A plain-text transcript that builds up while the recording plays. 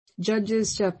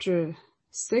Judges chapter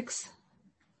 6,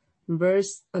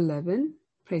 verse 11.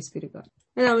 Praise be to God.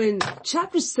 Now in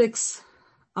chapter 6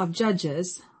 of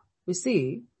Judges, we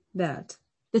see that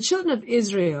the children of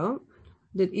Israel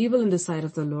did evil in the sight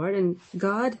of the Lord, and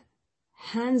God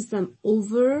hands them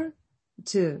over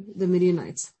to the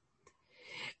Midianites.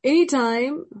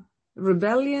 Anytime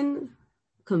rebellion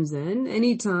comes in,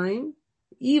 anytime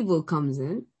evil comes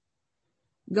in,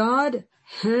 God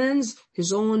hands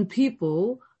his own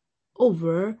people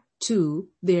over to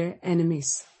their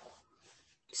enemies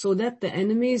so that the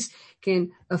enemies can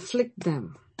afflict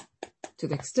them to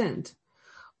the extent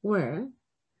where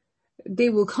they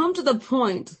will come to the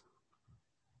point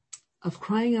of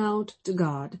crying out to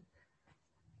God.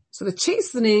 So the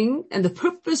chastening and the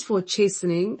purpose for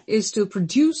chastening is to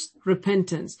produce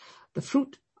repentance, the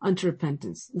fruit unto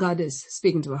repentance. God is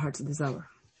speaking to our hearts at this hour.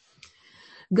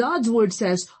 God's word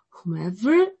says,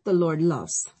 whomever the Lord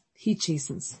loves, he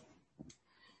chastens.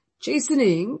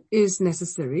 Chastening is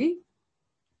necessary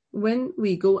when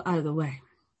we go out of the way.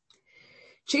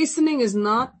 Chastening is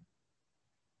not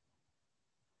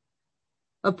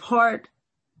a part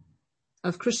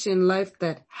of Christian life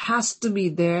that has to be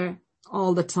there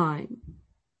all the time,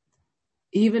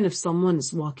 even if someone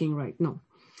is walking right. No.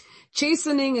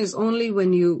 Chastening is only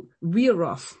when you veer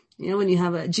off, when you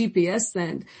have a GPS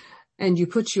and you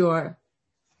put your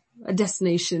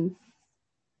destination,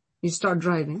 you start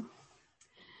driving,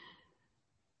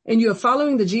 and you're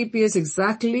following the GPS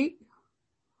exactly,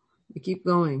 you keep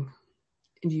going,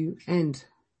 and you end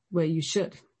where you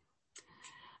should.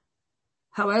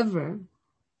 However,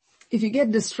 if you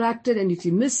get distracted and if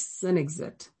you miss an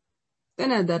exit,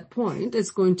 then at that point,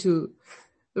 it's going to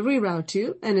reroute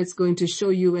you and it's going to show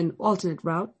you an alternate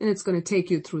route and it's going to take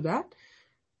you through that.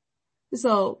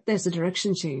 So there's a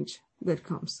direction change that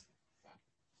comes.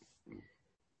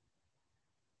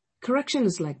 Correction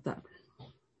is like that.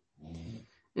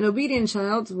 An obedient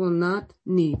child will not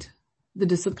need the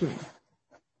discipline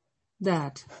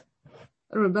that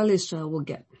a rebellious child will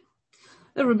get.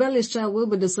 A rebellious child will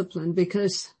be disciplined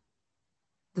because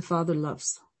the father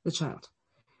loves the child.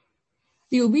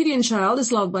 The obedient child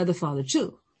is loved by the father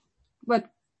too,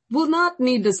 but will not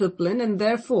need discipline and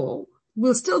therefore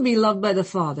will still be loved by the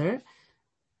father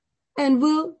and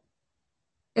will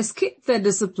escape their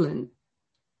discipline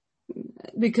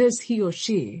because he or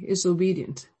she is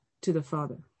obedient to the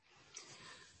father.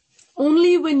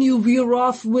 Only when you veer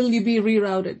off will you be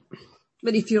rerouted.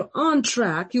 But if you're on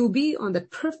track, you'll be on the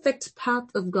perfect path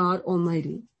of God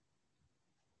Almighty,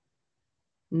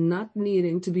 not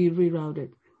needing to be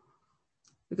rerouted.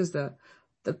 Because the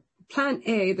plan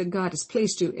A that God has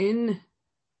placed you in,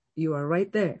 you are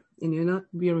right there and you're not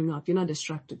veering off, you're not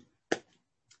distracted.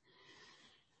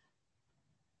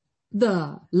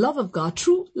 The love of God,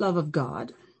 true love of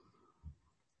God,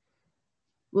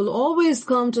 will always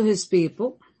come to his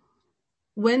people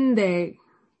when they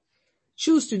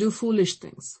choose to do foolish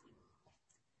things.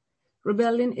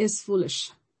 Rebellion is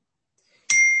foolish.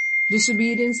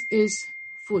 Disobedience is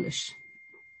foolish.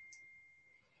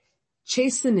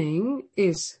 Chastening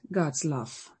is God's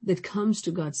love that comes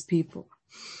to God's people.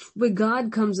 Where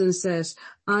God comes and says,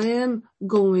 I am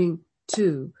going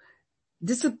to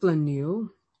discipline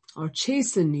you or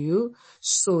chasten you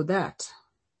so that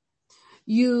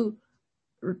you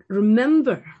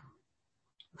remember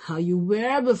how you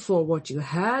were before, what you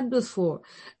had before,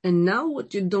 and now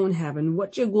what you don't have and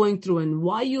what you're going through and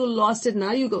why you lost it.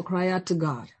 Now you go cry out to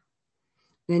God.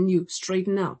 Then you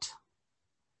straighten out.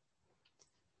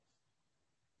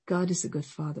 God is a good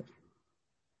father.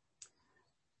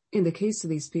 In the case of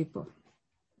these people,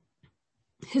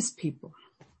 his people,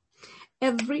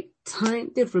 every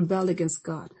time they rebelled against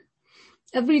God,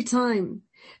 every time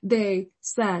they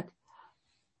said,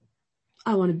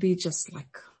 I want to be just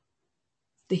like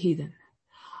the heathen.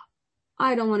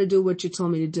 I don't want to do what you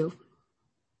told me to do.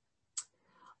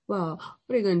 Well,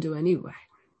 what are you going to do anyway?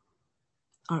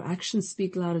 Our actions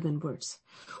speak louder than words.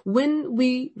 When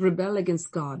we rebel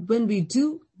against God, when we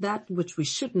do that which we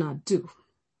should not do,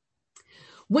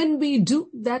 when we do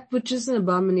that which is an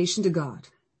abomination to God,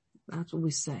 that's what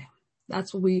we say.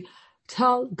 That's what we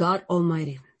tell God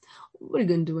Almighty. What are you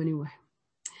going to do anyway?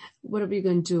 Whatever you're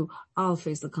going to do, I'll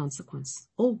face the consequence.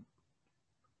 Oh,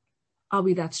 are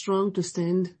we that strong to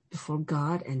stand before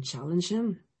God and challenge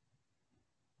him?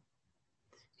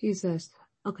 He says,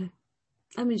 okay,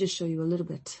 let me just show you a little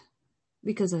bit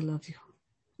because I love you.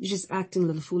 You're just acting a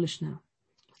little foolish now.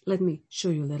 Let me show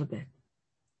you a little bit.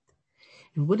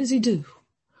 And what does he do?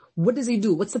 What does he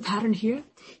do? What's the pattern here?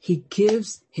 He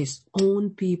gives his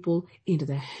own people into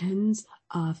the hands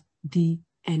of the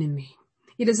enemy.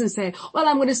 He doesn't say, well,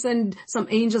 I'm going to send some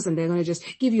angels and they're going to just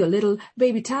give you a little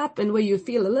baby tap and where you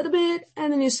feel a little bit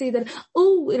and then you see that,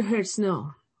 oh, it hurts.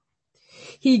 No.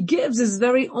 He gives his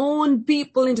very own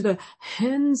people into the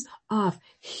hands of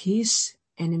his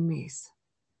enemies.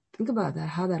 Think about that,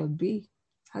 how that'll be.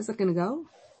 How's that going to go?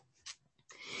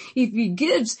 If he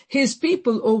gives his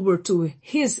people over to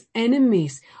his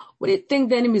enemies, what do you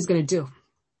think the enemy is going to do?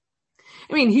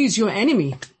 I mean, he's your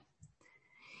enemy.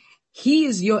 He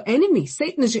is your enemy.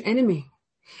 Satan is your enemy.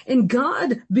 And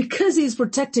God, because he's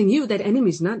protecting you, that enemy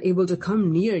is not able to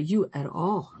come near you at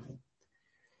all.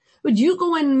 But you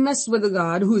go and mess with the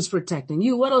God who is protecting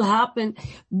you. What'll happen?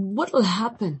 What'll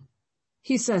happen?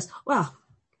 He says, well,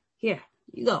 here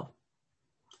you go.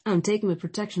 I'm taking my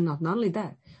protection off. Not only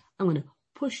that, I'm going to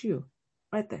push you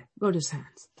right there. Go to his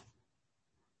hands.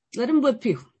 Let him whip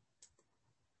you.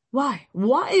 Why?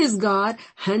 Why is God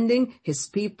handing his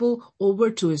people over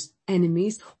to his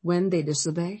enemies when they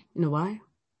disobey? You know why?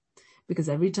 Because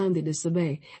every time they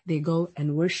disobey, they go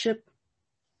and worship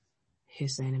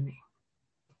his enemy.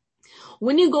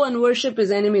 When you go and worship his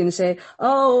enemy and say,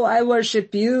 oh, I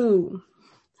worship you.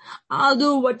 I'll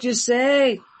do what you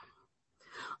say.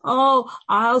 Oh,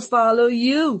 I'll follow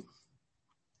you.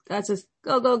 God says,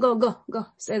 go.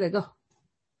 Stay there, go.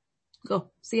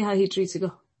 Go. See how he treats you,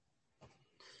 go.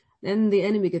 Then the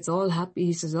enemy gets all happy.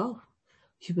 He says, oh,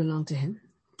 you belong to him.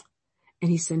 And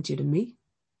he sent you to me.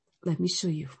 Let me show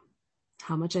you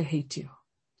how much I hate you.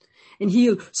 And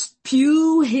he'll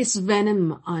spew his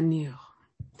venom on you.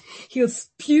 He'll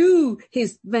spew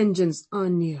his vengeance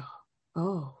on you.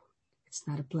 Oh, it's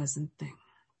not a pleasant thing.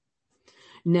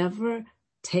 Never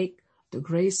take the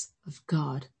grace of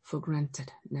God for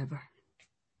granted. Never.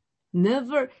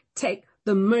 Never take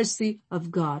the mercy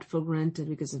of God for granted,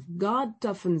 because if God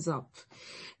toughens up,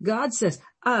 God says,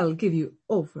 I'll give you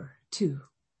over to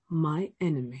my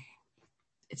enemy.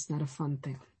 It's not a fun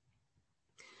thing.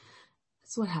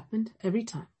 That's what happened every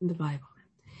time in the Bible.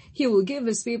 He will give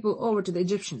his people over to the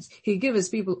Egyptians. He'll give his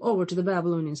people over to the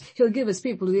Babylonians. He'll give his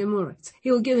people to the Amorites.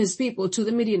 He'll give his people to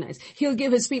the Midianites. He'll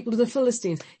give his people to the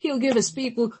Philistines. He'll give his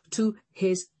people to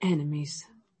his enemies.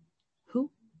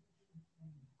 Who?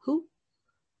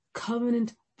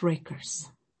 Covenant breakers.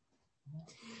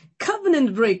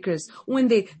 Covenant breakers. When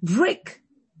they break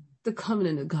the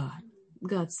covenant of God,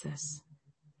 God says,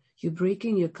 you're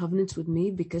breaking your covenant with me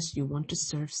because you want to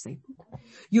serve Satan.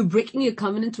 You're breaking your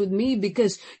covenant with me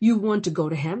because you want to go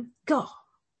to him. Go.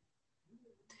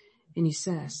 And he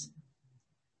says,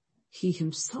 he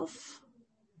himself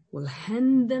will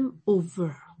hand them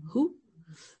over. Who?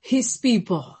 His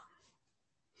people.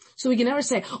 So we can never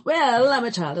say, well, I'm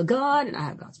a child of God and I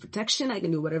have God's protection. I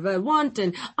can do whatever I want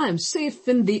and I'm safe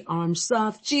in the arms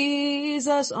of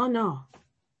Jesus. Oh no.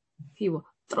 He will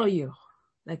throw you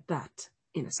like that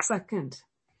in a second.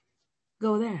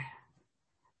 Go there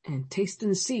and taste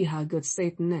and see how good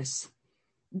Satan is.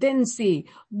 Then see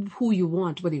who you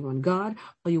want, whether you want God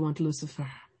or you want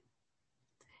Lucifer.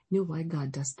 You know why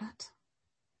God does that?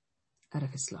 Out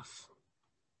of his love.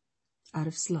 Out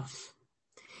of his love.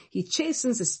 He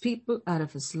chastens his people out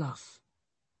of his love.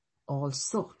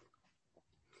 Also,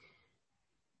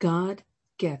 God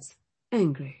gets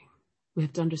angry. We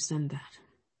have to understand that.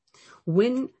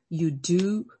 When you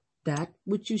do that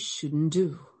which you shouldn't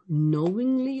do,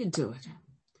 knowingly you do it,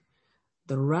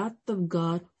 the wrath of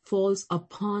God falls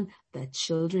upon the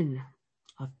children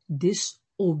of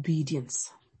disobedience.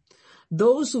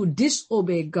 Those who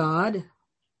disobey God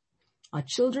are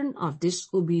children of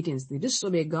disobedience. They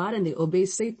disobey God and they obey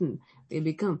Satan. They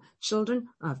become children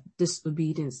of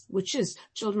disobedience, which is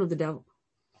children of the devil.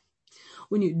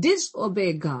 When you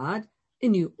disobey God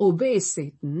and you obey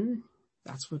Satan,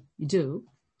 that's what you do,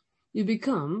 you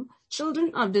become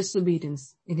children of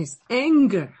disobedience, and his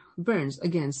anger burns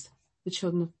against the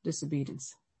children of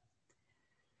disobedience.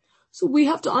 So we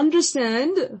have to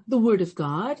understand the word of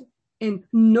God and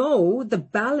know the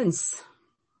balance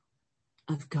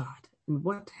of God and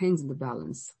what hangs in the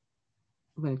balance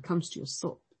when it comes to your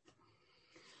soul.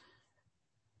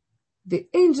 The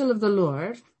angel of the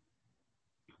Lord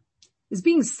is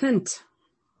being sent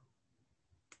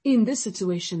in this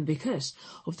situation because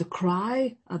of the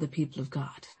cry of the people of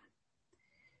God.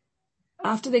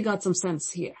 After they got some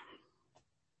sense here,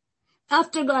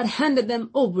 after God handed them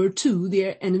over to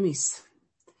their enemies,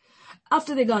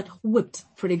 after they got whipped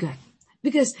pretty good,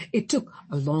 because it took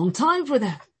a long time for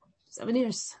them, 7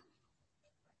 years.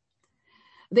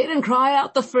 They didn't cry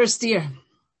out the first year.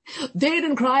 They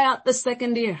didn't cry out the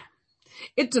second year.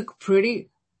 It took pretty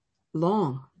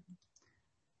long.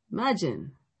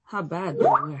 Imagine how bad they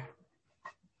were.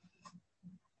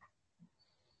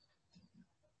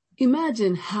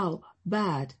 Imagine how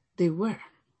bad they were.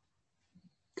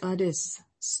 God is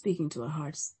speaking to our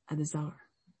hearts at this hour.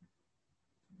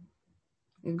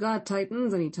 If God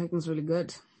tightens, and he tightens really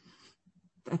good,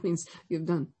 that means you've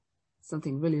done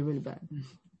something really, really bad.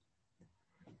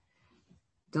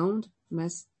 Don't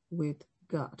mess with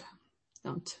God.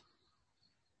 Don't.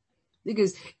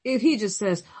 Because if he just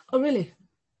says, oh really,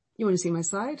 you want to see my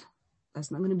side?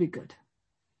 That's not going to be good.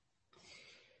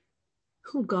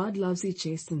 Who God loves, he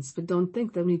chastens. But don't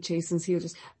think that when he chastens, he'll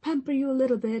just pamper you a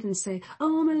little bit and say,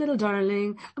 oh, my little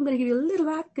darling, I'm going to give you a little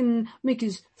whack and make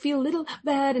you feel a little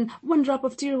bad, and one drop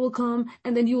of tear will come,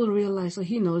 and then you will realize, oh,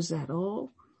 he knows that.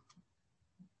 Oh,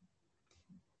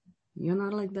 you're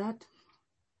not like that.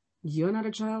 You're not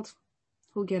a child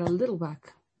who'll get a little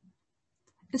whack.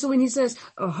 And so when he says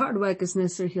a hard whack is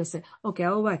necessary, he'll say, okay,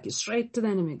 I'll whack you straight to the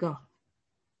enemy. Go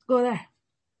there.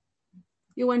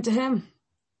 You went to him.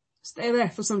 Stay there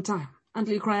for some time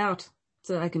until you cry out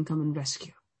so I can come and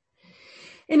rescue.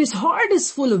 And his heart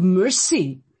is full of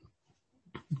mercy,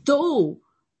 though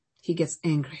he gets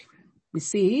angry. We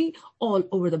see all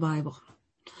over the Bible,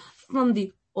 from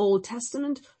the Old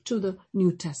Testament to the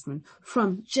New Testament,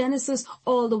 from Genesis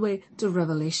all the way to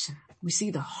Revelation. We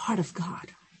see the heart of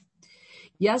God.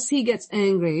 Yes, he gets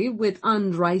angry with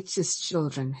unrighteous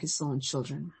children, his own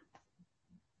children.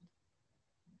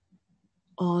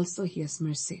 Also, he has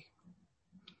mercy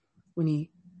when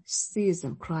he sees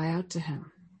them cry out to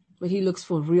him. But he looks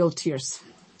for real tears,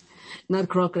 not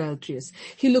crocodile tears.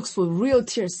 He looks for real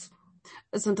tears.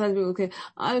 Sometimes people, okay,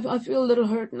 I feel a little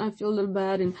hurt and I feel a little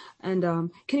bad, and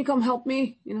can you come help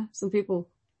me? You know, some people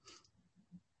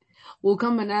will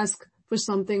come and ask for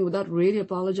something without really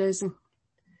apologizing.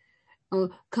 Or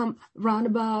come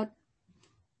roundabout.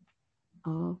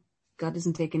 Oh, God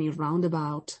doesn't take any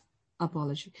roundabout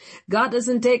apology. God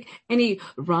doesn't take any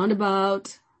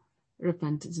roundabout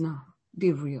repentance. No,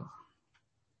 be real.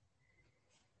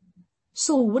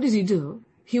 So what does he do?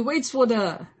 He waits for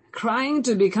the crying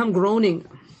to become groaning.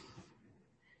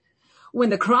 When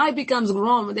the cry becomes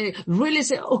groan, when they really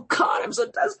say, oh God, I'm so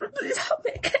desperate, please help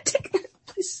me, I can't take it,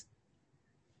 please.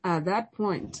 At that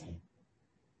point,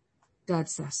 God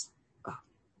says, oh,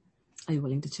 are you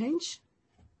willing to change?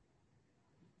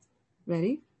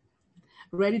 Ready?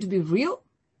 Ready to be real?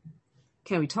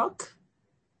 Can we talk?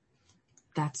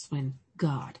 That's when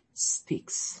God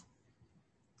speaks.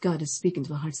 God is speaking to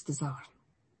the hearts of this hour.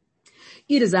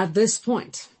 It is at this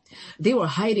point. They were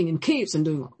hiding in caves and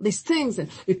doing all these things, and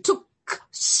it took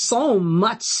so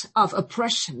much of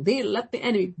oppression. They let the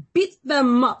enemy beat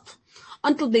them up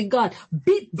until they got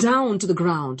beat down to the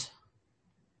ground.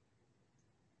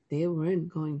 They weren't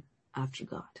going after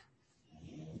God.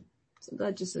 So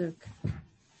God just said,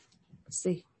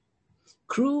 see,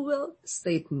 cruel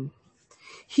Satan,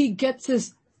 he gets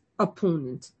his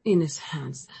opponent in his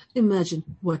hands. Imagine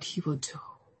what he will do.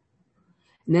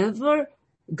 Never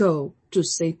go to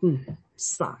Satan's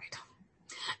side.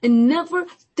 And never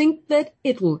think that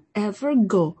it will ever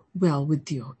go well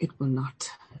with you. It will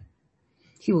not.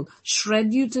 He will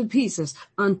shred you to pieces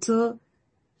until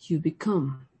you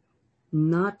become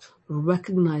not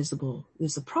recognizable.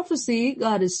 There's a prophecy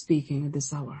God is speaking at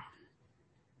this hour.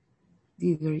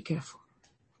 Be very careful.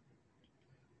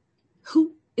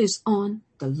 Who is on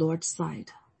the Lord's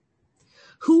side?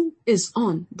 Who is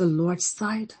on the Lord's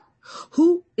side?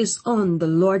 Who is on the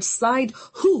Lord's side?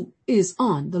 Who is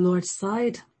on the Lord's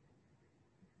side?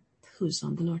 Who's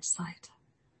on the Lord's side?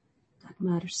 That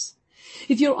matters.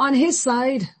 If you're on his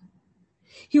side,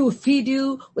 he will feed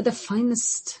you with the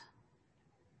finest.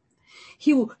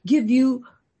 He will give you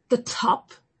the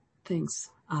top things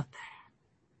out there.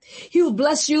 He will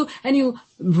bless you and he will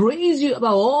raise you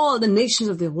above all the nations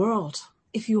of the world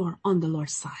if you are on the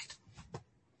Lord's side.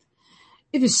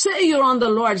 If you say you're on the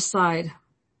Lord's side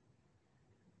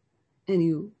and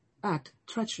you act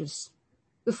treacherous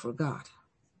before God,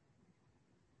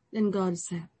 then God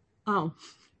said, oh,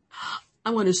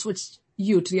 I want to switch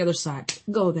you to the other side.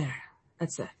 Go there.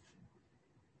 That's it.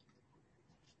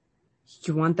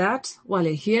 You want that while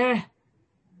you're here?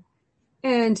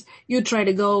 And you try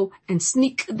to go and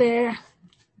sneak there?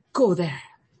 Go there.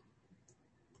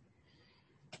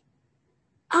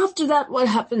 After that, what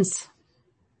happens?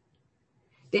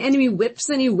 The enemy whips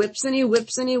and he whips and he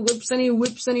whips and he whips and he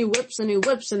whips and he whips and he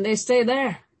whips, and they stay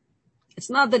there. It's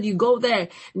not that you go there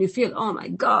and you feel, oh my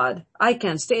God, I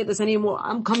can't stay this anymore.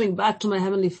 I'm coming back to my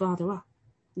heavenly Father. Well,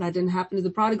 that didn't happen to the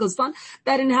prodigal son.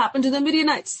 That didn't happen to the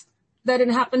Midianites. That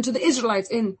didn't happen to the Israelites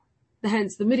in the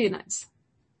hands of the Midianites.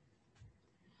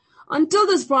 Until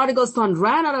this prodigal son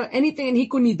ran out of anything and he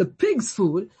couldn't eat the pig's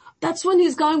food, that's when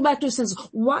he's going back to his senses.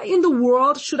 Why in the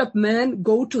world should a man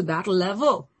go to that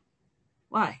level?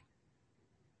 Why?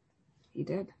 He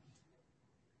did.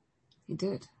 He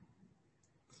did.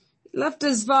 He left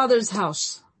his father's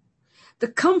house. The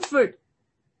comfort,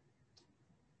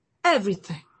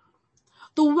 everything.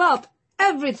 The wealth,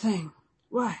 everything.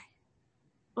 Why?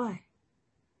 Why?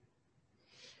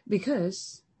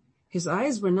 Because his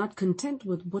eyes were not content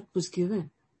with what was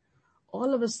given.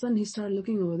 All of a sudden he started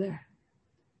looking over there.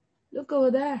 Look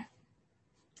over there.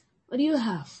 What do you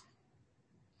have?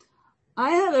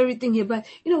 I have everything here, but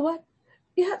you know what?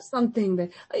 You have something there.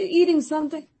 Are you eating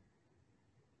something?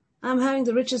 I'm having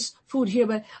the richest food here,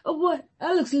 but oh, what?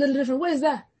 That looks a little different. What is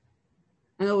that?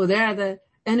 And over there, the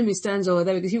enemy stands over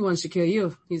there because he wants to kill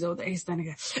you. He's over there. He's standing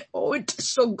there. Oh, it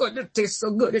tastes so good. It tastes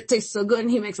so good. It tastes so good.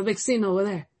 And he makes a big scene over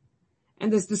there.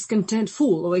 And there's this content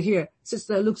fool over here. Sits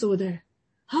there, looks over there.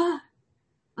 Huh?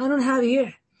 I don't have it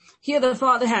here. Here the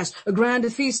Father has a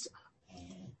grand feast.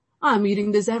 I'm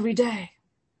eating this every day.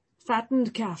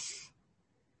 Fattened calf.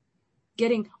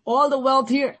 Getting all the wealth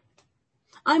here.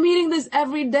 I'm eating this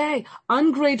every day.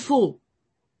 Ungrateful.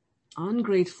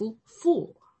 Ungrateful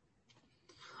fool.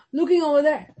 Looking over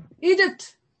there.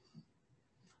 Egypt.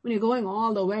 When you're going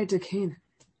all the way to Canaan.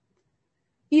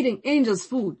 Eating angels'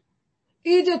 food.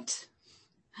 Egypt.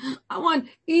 I want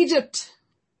Egypt.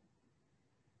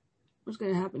 What's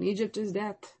going to happen? Egypt is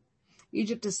death.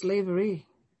 Egypt is slavery.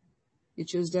 You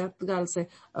choose death, God will say,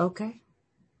 okay,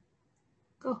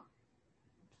 go.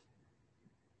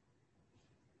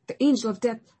 The angel of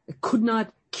death could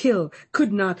not kill,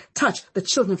 could not touch the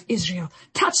children of Israel.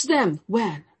 Touch them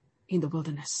when? In the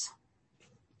wilderness.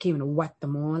 Came and wiped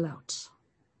them all out.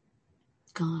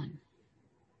 Gone.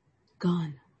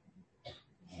 Gone.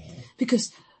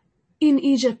 Because in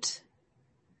Egypt,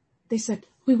 they said,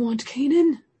 we want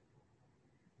Canaan.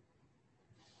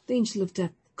 The angel of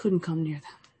death couldn't come near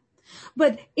them.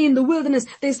 But in the wilderness,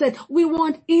 they said, we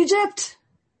want Egypt.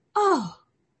 Oh.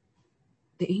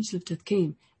 The angel of death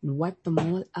came and wiped them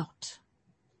all out.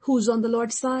 Who's on the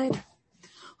Lord's side?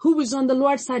 Who is on the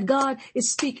Lord's side? God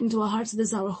is speaking to our hearts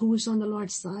this hour. Who is on the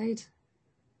Lord's side?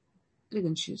 What are you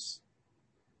going to choose?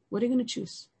 What are you going to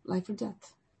choose? Life or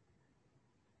death?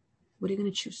 What are you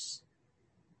going to choose?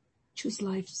 Choose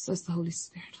life, says the Holy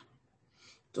Spirit.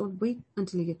 Don't wait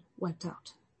until you get wiped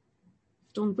out.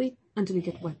 Don't wait until you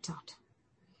get wiped out.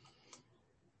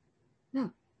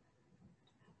 Now,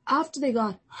 after they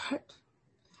got hurt,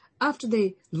 after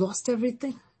they lost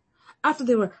everything, after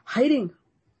they were hiding,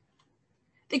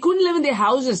 they couldn't live in their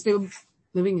houses. They were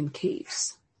living in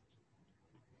caves.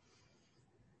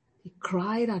 They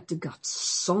cried out to God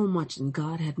so much, and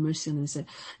God had mercy on them and said,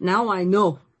 now I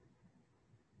know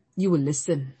you will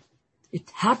listen. It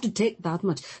had to take that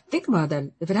much. Think about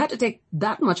that. If it had to take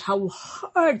that much, how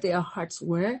hard their hearts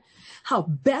were, how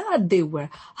bad they were,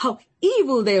 how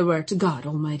evil they were to God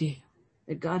Almighty,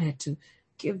 that God had to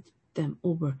give them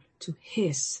over to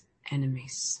his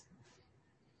enemies.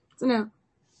 So now,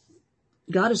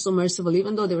 God is so merciful.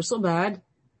 Even though they were so bad,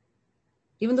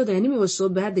 even though the enemy was so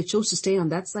bad, they chose to stay on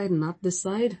that side and not this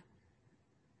side.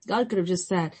 God could have just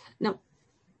said, no,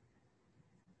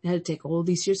 it had to take all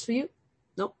these years for you.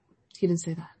 Nope, he didn't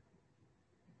say that.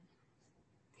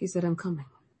 He said, I'm coming.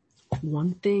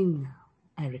 One thing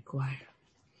I require.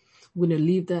 We're going to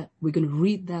leave that. We're going to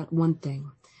read that one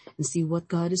thing and see what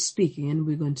God is speaking, and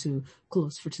we're going to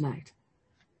close for tonight.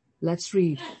 Let's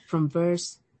read from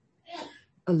verse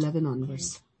 11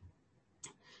 onwards.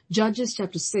 Judges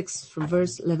chapter 6 from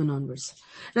verse 11 onwards.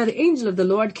 Now the angel of the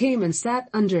Lord came and sat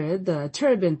under the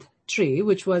terebinth tree,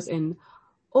 which was in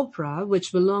Ophrah,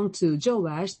 which belonged to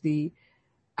Joash the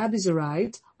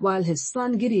Abizarite, while his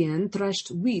son Gideon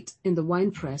threshed wheat in the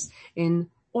winepress in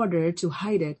order to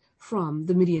hide it from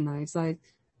the Midianites. I'm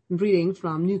reading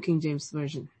from New King James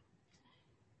Version.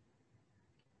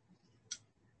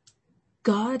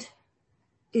 God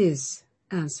is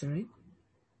answering.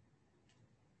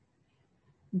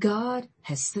 God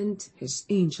has sent his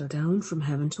angel down from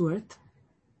heaven to earth.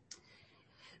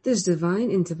 There's divine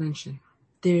intervention.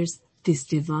 There's this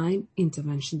divine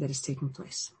intervention that is taking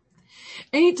place.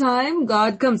 Anytime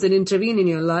God comes and intervene in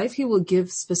your life, he will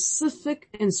give specific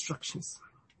instructions.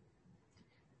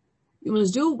 You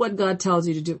must do what God tells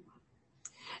you to do.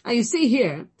 Now you see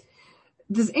here,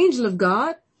 this angel of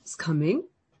God is coming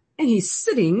and he's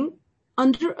sitting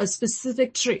under a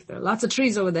specific tree. There are lots of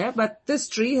trees over there, but this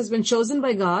tree has been chosen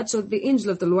by God so that the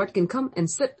angel of the Lord can come and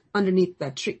sit underneath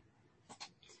that tree.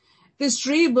 This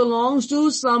tree belongs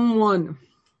to someone.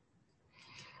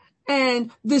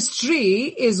 And this tree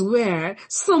is where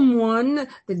someone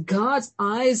that God's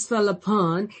eyes fell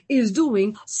upon is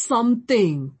doing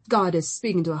something. God is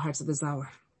speaking to our hearts at this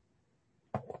hour.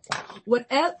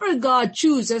 Whatever God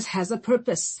chooses has a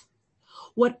purpose.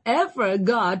 whatever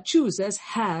God chooses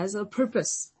has a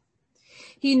purpose.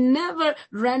 He never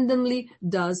randomly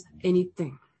does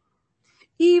anything.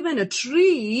 Even a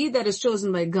tree that is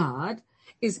chosen by God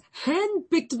is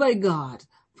handpicked by God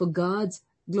for God's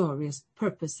glorious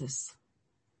purposes.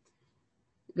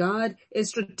 God is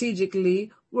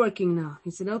strategically working now.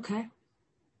 He said, okay,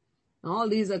 all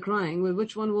these are crying, well,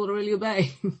 which one will really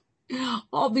obey?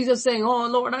 All these are saying, oh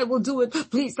Lord, I will do it.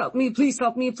 Please help me, please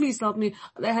help me, please help me.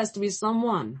 There has to be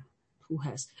someone who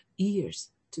has ears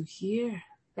to hear.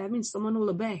 That means someone will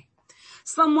obey.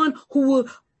 Someone who will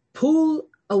pull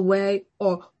away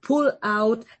or pull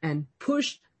out and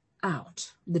push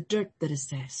out the dirt that is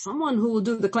there. Someone who will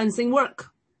do the cleansing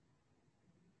work.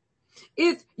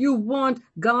 If you want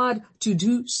God to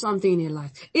do something in your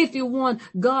life, if you want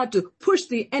God to push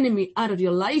the enemy out of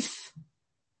your life,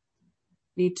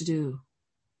 you need to do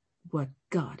what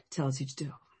God tells you to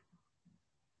do.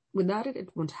 Without it, it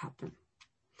won't happen.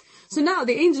 So now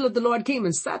the angel of the Lord came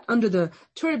and sat under the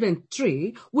terebinth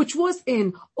tree, which was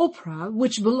in Ophrah,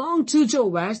 which belonged to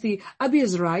Joash the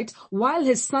Abiezrite, while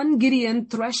his son Gideon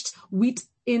threshed wheat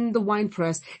in the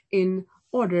winepress in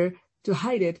order to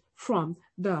hide it from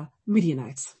the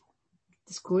Midianites.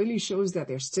 This clearly shows that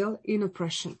they're still in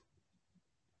oppression.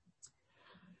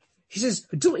 He says,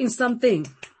 doing something,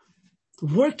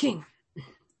 working.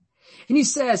 And he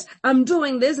says, I'm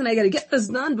doing this and I got to get this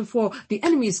done before the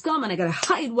enemies come, and I got to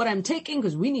hide what I'm taking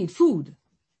because we need food.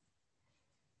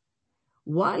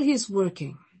 While he's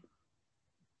working,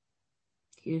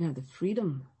 he didn't have the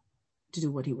freedom to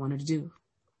do what he wanted to do.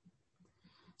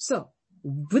 So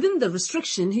within the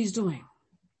restriction he's doing,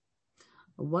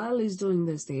 while he's doing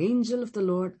this, the angel of the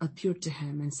Lord appeared to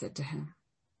him and said to him,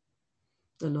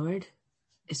 the Lord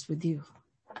is with you,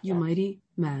 you mighty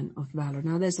man of valor.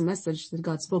 Now there's a message that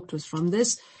God spoke to us from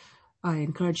this. I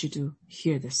encourage you to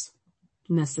hear this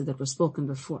message that was spoken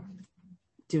before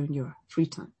during your free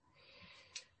time.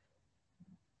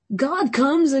 God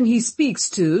comes and he speaks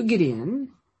to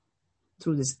Gideon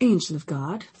through this angel of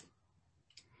God.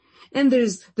 And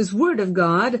there's this word of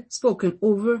God spoken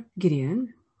over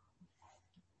Gideon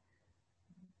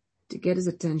to get his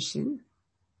attention.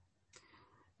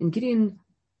 And Gideon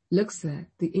looks at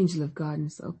the angel of God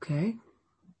and says, okay,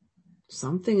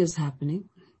 something is happening.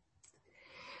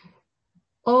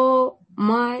 Oh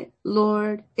my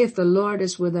Lord, if the Lord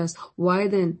is with us, why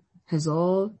then has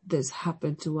all this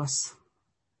happened to us?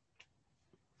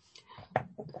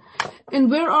 And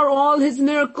where are all his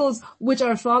miracles which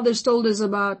our fathers told us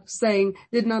about, saying,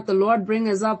 did not the Lord bring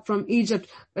us up from Egypt?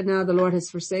 But now the Lord has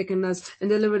forsaken us and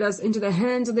delivered us into the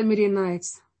hands of the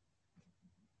Midianites.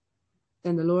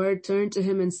 Then the Lord turned to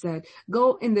him and said,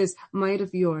 go in this might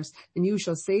of yours, and you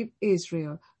shall save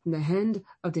Israel from the hand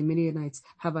of the Midianites.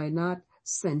 Have I not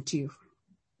sent you?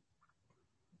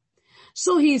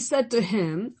 So he said to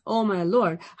him, O my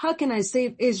Lord, how can I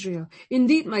save Israel?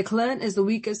 Indeed, my clan is the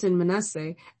weakest in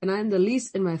Manasseh, and I am the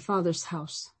least in my father's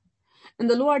house. And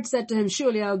the Lord said to him,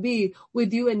 surely I'll be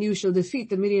with you, and you shall defeat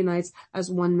the Midianites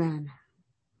as one man.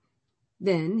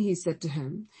 Then he said to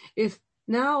him, if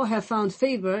now I have found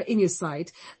favor in your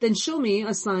sight, then show me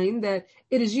a sign that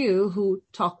it is you who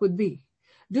talk with me.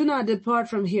 Do not depart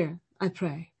from here, I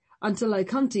pray, until I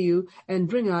come to you and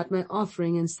bring out my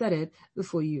offering and set it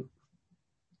before you.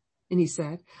 And he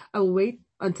said, I will wait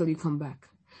until you come back.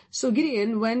 So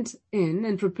Gideon went in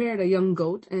and prepared a young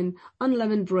goat and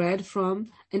unleavened bread from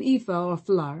an ephah of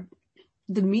flour.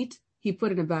 The meat he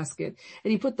put in a basket,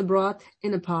 and he put the broth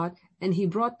in a pot, and he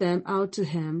brought them out to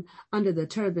him under the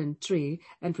terebinth tree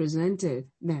and presented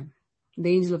them. The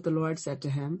angel of the Lord said to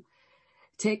him,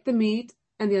 take the meat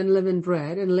and the unleavened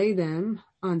bread and lay them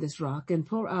on this rock and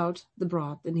pour out the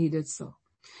broth. And he did so.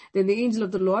 Then the angel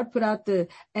of the Lord put out the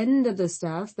end of the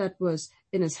staff that was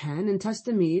in his hand and touched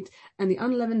the meat and the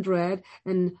unleavened bread,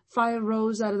 and fire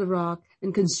rose out of the rock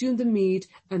and consumed the meat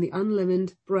and the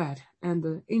unleavened bread. And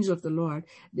the angel of the Lord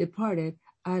departed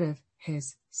out of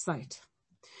his sight.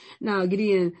 Now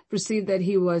Gideon perceived that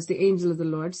he was the angel of the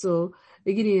Lord. So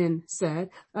Gideon said,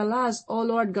 alas, O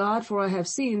Lord God, for I have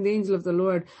seen the angel of the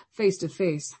Lord face to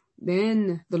face.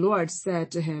 Then the Lord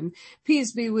said to him,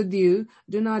 peace be with you.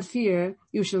 Do not fear.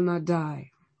 You shall not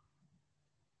die.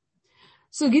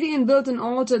 So Gideon built an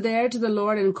altar there to the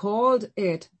Lord and called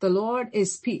it, the Lord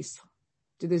is peace.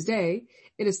 To this day,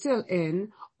 it is still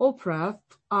in Ophrah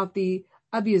of the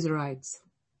Abiezrites.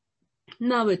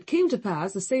 Now it came to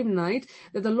pass the same night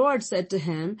that the Lord said to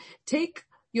him, take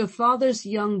your father's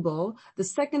young bull, the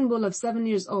second bull of 7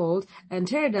 years old, and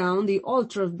tear down the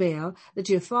altar of Baal that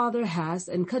your father has,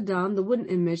 and cut down the wooden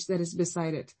image that is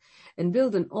beside it, and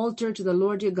build an altar to the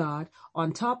Lord your God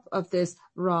on top of this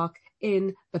rock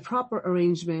in the proper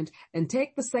arrangement and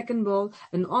take the second bull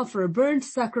and offer a burnt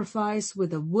sacrifice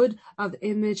with the wood of the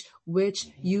image which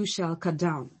you shall cut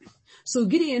down. So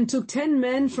Gideon took 10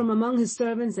 men from among his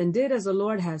servants and did as the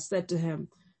Lord had said to him.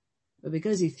 But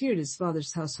because he feared his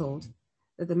father's household,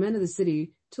 that the men of the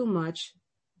city too much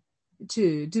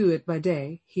to do it by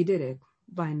day, he did it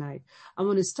by night. I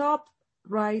want to stop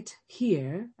right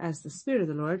here as the Spirit of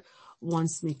the Lord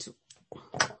wants me to.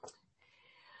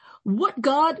 What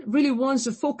God really wants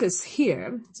to focus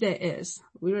here today is,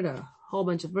 we read a whole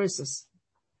bunch of verses.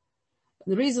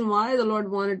 The reason why the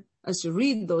Lord wanted us to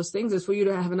read those things is for you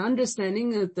to have an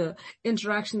understanding of the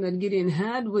interaction that Gideon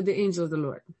had with the angel of the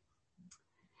Lord.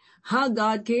 How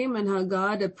God came and how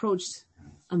God approached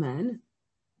a man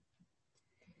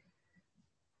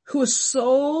who was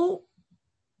so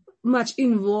much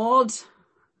involved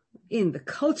in the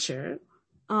culture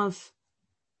of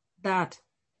that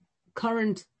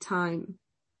current time,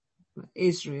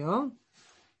 Israel,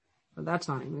 at that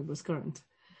time it was current,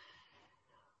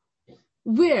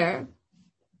 where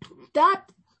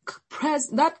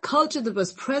that culture that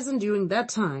was present during that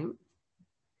time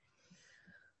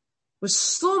was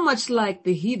so much like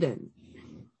the heathen.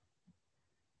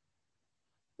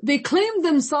 They claimed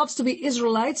themselves to be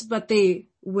Israelites, but they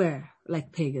were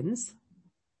like pagans.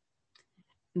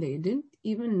 They didn't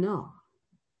even know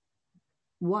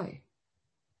why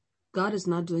God is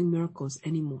not doing miracles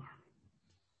anymore.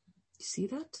 You see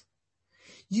that?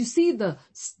 You see the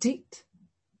state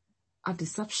of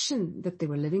deception that they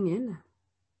were living in.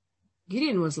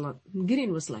 Gideon was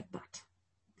like that.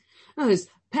 Now his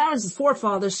parents, his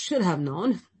forefathers should have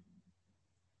known.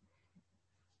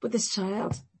 But this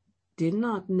child did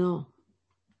not know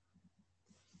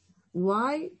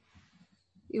why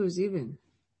he was even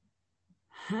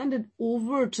handed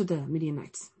over to the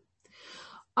Midianites.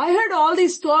 I heard all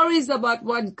these stories about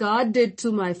what God did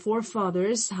to my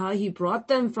forefathers, how he brought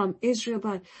them from Israel,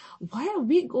 but why are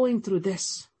we going through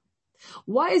this?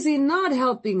 Why is he not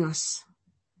helping us?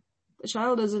 The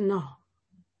child doesn't know.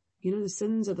 You know, the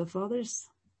sins of the fathers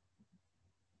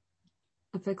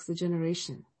affects the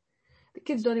generation. The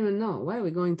kids don't even know why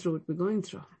we're going through what we're going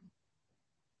through.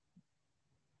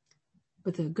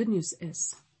 But the good news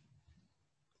is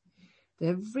that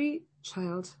every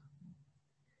child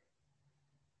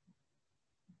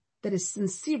that is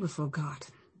sincere before God,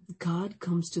 God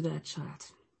comes to that child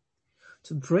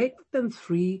to break them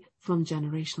free from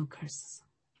generational curses.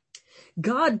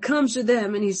 God comes to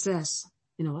them and he says,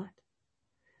 you know what?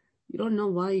 You don't know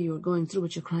why you're going through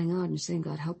what you're crying out and you're saying,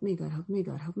 God, help me, God, help me,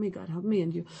 God, help me, God, help me.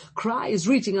 And your cry is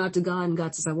reaching out to God and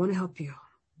God says, I want to help you.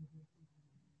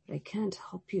 But I can't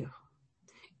help you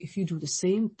if you do the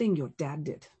same thing your dad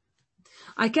did.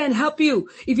 I can't help you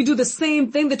if you do the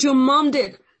same thing that your mom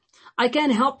did. I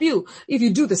can't help you if you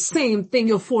do the same thing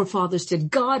your forefathers did.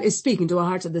 God is speaking to our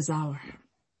hearts at this hour.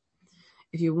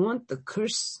 If you want the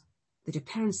curse that your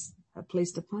parents have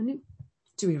placed upon you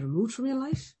to be removed from your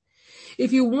life,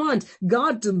 if you want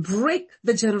God to break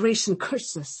the generation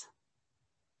curses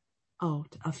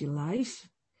out of your life,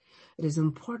 it is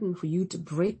important for you to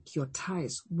break your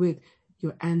ties with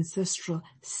your ancestral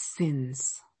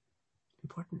sins.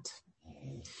 Important.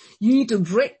 You need to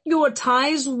break your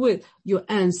ties with your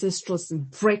ancestors and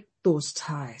break those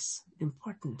ties.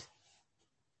 Important.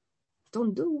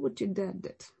 Don't do what your dad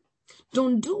did.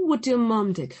 Don't do what your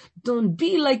mom did. Don't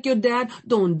be like your dad.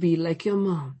 Don't be like your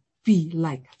mom. Be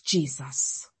like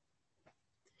Jesus.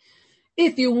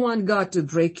 If you want God to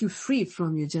break you free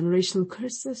from your generational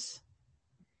curses,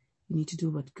 you need to do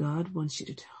what God wants you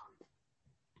to do.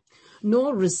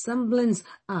 No resemblance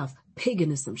of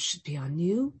paganism should be on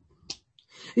you.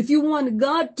 If you want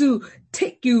God to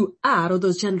take you out of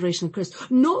those generational curses,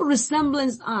 no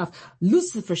resemblance of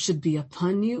Lucifer should be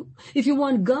upon you. If you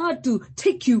want God to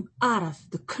take you out of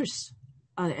the curse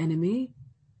of the enemy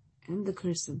and the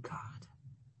curse of God.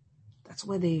 That's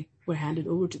why they were handed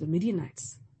over to the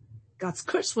Midianites. God's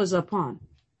curse was upon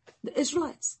the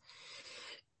Israelites.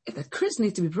 If that curse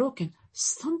needs to be broken,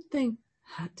 something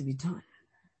had to be done.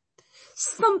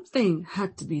 Something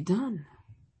had to be done.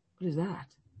 What is that?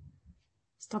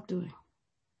 Stop doing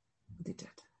what they did.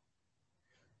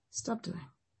 Stop doing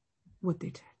what they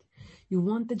did. You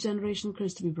want the generational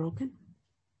curse to be broken?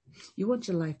 You want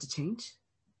your life to change?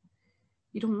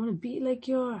 You don't want to be like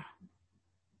your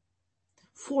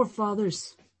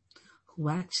forefathers who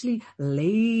actually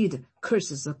laid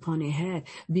curses upon your head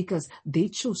because they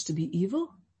chose to be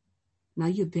evil? Now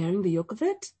you're bearing the yoke of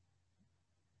it?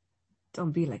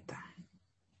 Don't be like that.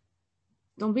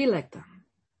 Don't be like that.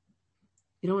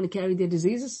 You don't want to carry their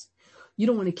diseases. You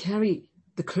don't want to carry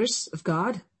the curse of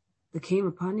God that came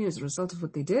upon you as a result of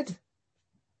what they did.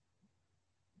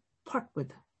 part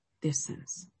with their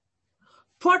sins.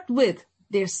 Part with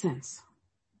their sins.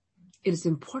 It is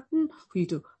important for you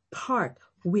to part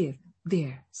with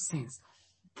their sins.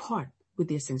 Part with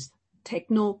their sins. Take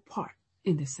no part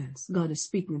in their sins. God is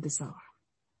speaking at this hour.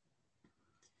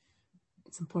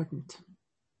 It's important.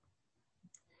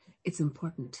 It's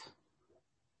important.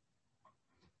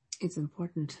 It's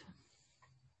important.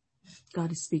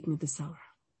 God is speaking at this hour.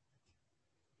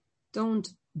 Don't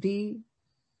be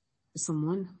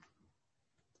someone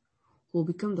who will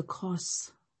become the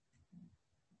cause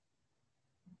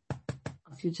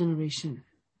of your generation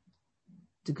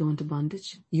to go into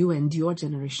bondage. You and your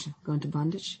generation go into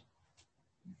bondage.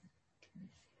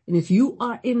 And if you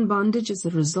are in bondage as a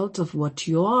result of what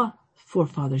your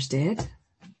forefathers did,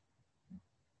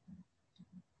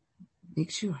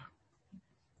 make sure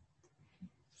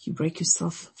you break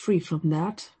yourself free from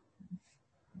that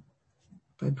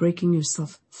by breaking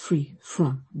yourself free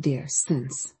from their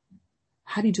sins.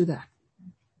 How do you do that?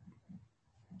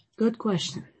 Good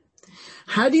question.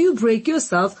 How do you break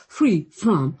yourself free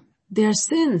from their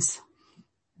sins?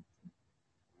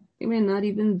 They may not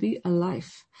even be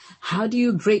alive. How do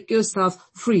you break yourself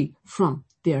free from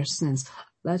their sins?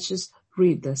 Let's just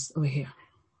read this over here.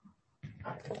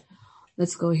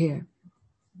 Let's go here.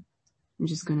 I'm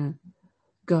just going to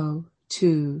go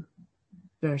to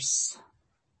verse.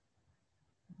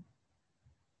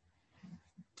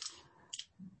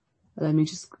 Let me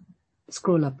just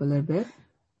scroll up a little bit.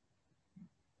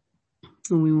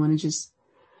 And we want to just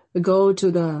go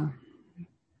to the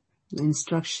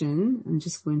instruction. I'm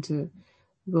just going to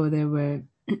go there where,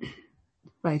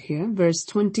 right here, verse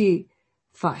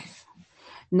 25.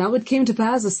 Now it came to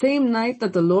pass the same night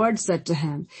that the Lord said to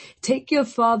him, take your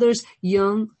father's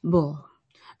young bull,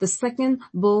 the second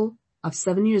bull of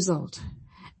 7 years old,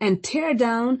 and tear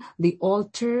down the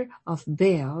altar of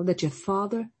Baal that your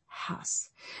father has,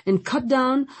 and cut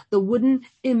down the wooden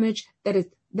image that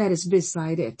is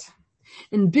beside it,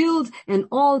 and build an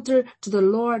altar to the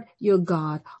Lord your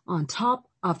God on top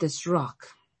of this rock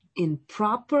in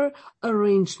proper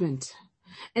arrangement.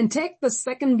 And take the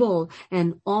second bull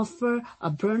and offer a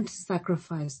burnt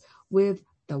sacrifice with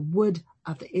the wood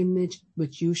of the image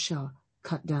which you shall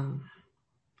cut down.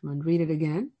 I'm going to read it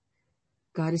again.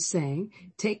 God is saying,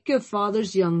 take your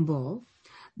father's young bull,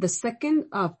 the second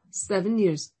bull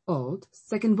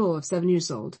of 7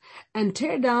 years old, and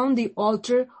tear down the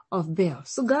altar of Baal.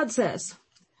 So God says,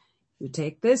 you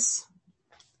take this,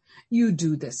 you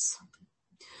do this.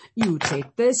 You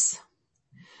take this,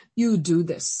 you do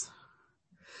this.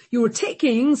 You are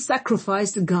taking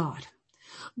sacrifice to God.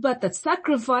 But that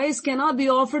sacrifice cannot be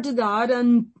offered to God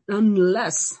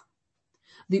unless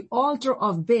the altar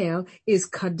of Baal is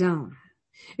cut down.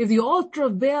 If the altar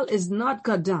of Baal is not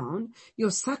cut down,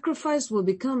 your sacrifice will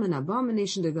become an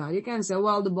abomination to God. You can't say,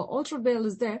 well, the altar of Baal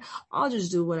is there. I'll just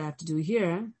do what I have to do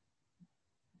here.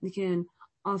 You can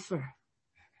offer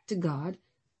to God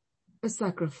a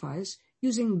sacrifice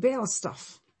using Baal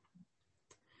stuff.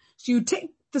 So you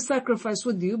take the sacrifice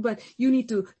with you, but you need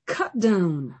to cut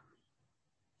down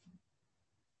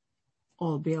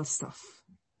all Baal stuff.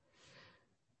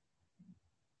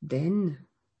 Then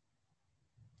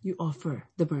you offer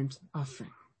the burnt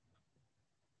offering.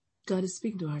 God is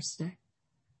speaking to us today.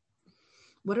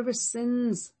 Whatever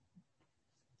sins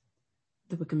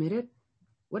that were committed,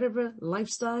 whatever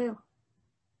lifestyle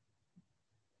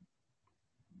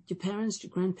your parents,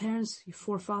 your grandparents, your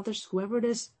forefathers, whoever it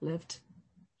is, lived,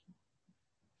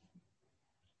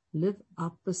 live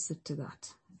opposite to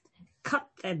that. Cut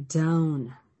that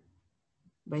down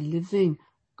by living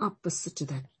opposite to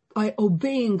that, by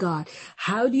obeying God.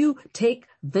 How do you take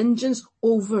vengeance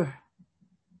over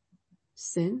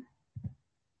sin?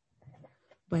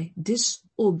 By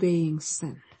disobeying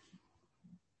sin.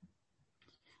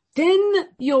 Then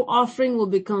your offering will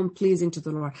become pleasing to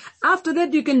the Lord. After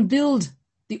that, you can build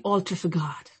the altar for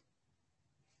God.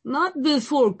 Not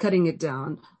before cutting it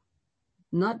down.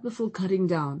 Not before cutting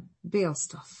down Baal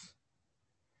stuff.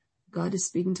 God is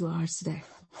speaking to our hearts today.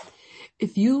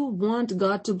 If you want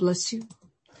God to bless you,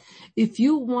 if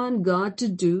you want God to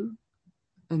do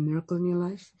a miracle in your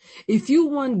life, if you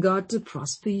want God to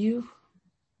prosper you,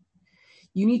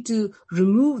 you need to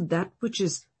remove that which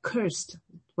is cursed.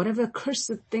 Whatever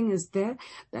cursed thing is there,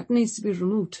 that needs to be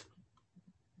removed.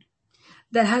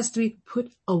 That has to be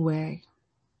put away.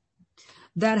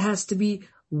 That has to be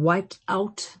wiped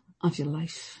out of your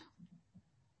life.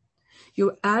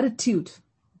 Your attitude,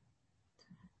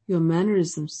 your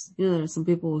mannerisms. There are some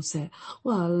people who say,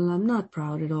 well, I'm not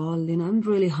proud at all. I'm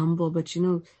really humble, but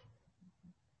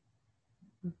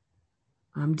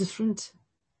I'm different.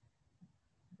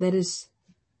 That is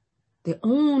their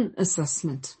own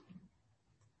assessment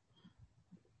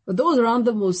But those around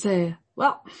them will say,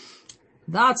 well,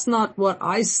 that's not what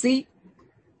I see.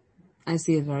 I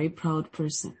see a very proud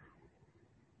person.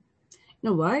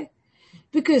 You know why?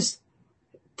 Because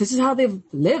this is how they've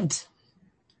lived.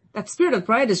 That spirit of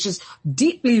pride is just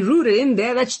deeply rooted in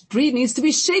there. That tree needs to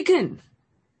be shaken.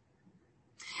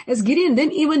 As Gideon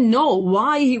didn't even know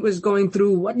why he was going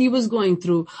through what he was going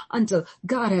through until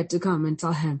God had to come and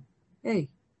tell him, hey,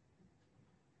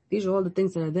 these are all the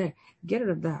things that are there. Get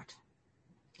rid of that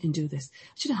and do this.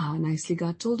 Do you know how nicely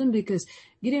God told him? Because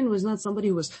Gideon was not somebody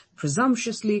who was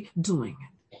presumptuously doing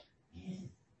it.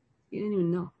 He didn't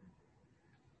even know.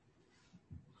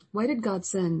 Why did God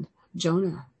send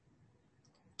Jonah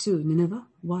to Nineveh?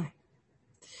 Why?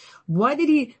 Why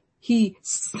did he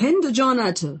send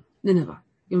Jonah to Nineveh?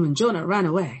 And when Jonah ran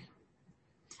away,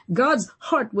 God's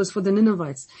heart was for the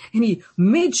Ninevites, and he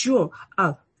made sure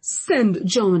I'll send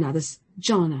Jonah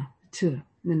to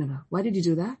Nineveh. Why did he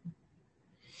do that?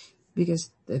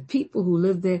 Because the people who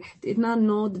lived there did not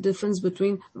know the difference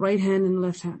between right hand and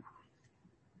left hand.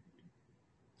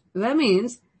 That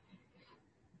means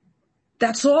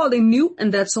that's all they knew,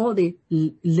 and that's all they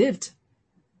lived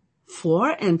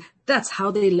for, and that's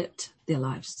how they lived their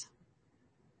lives.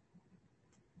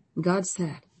 God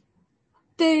said,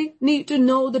 they need to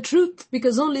know the truth,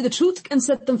 because only the truth can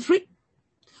set them free.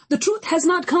 The truth has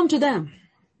not come to them.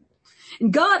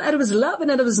 And God, out of his love and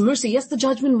out of his mercy, yes, the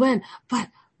judgment went, but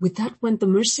with that went the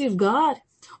mercy of God.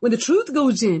 When the truth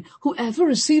goes in, whoever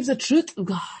receives the truth of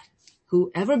God,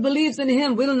 whoever believes in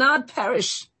him will not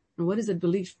perish. And what is it,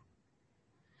 belief?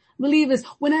 Believe is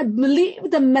when I believe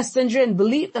the messenger and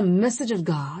believe the message of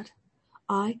God,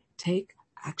 I take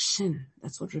action.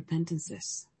 That's what repentance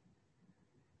is.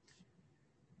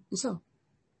 And so,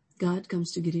 God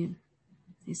comes to Gideon.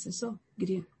 He says, so,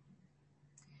 Gideon,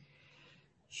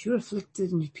 you're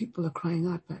afflicted and your people are crying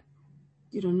out, but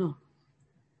you don't know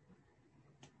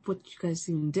what you guys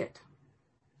even did.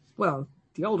 Well,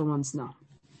 the older ones know.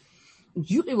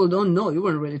 You people don't know. You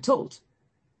weren't really told.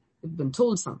 You've been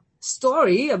told some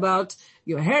story about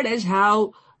your heritage,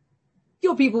 how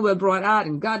your people were brought out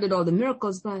and God did all the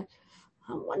miracles, but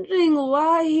I'm wondering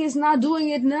why he's not doing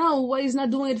it now, why he's not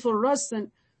doing it for us,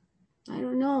 and I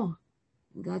don't know.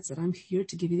 And God said, I'm here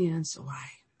to give you the answer why.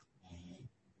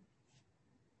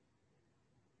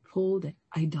 Pull the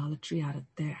idolatry out of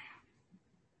there.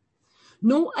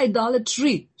 No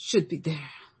idolatry should be there.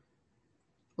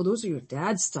 Well, those are your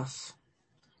dad's stuff.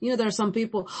 You know, there are some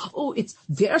people, oh, it's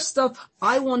their stuff,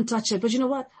 I won't touch it. But you know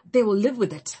what? They will live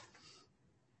with it.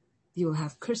 You will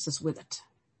have curses with it.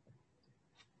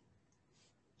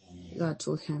 God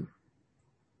told him,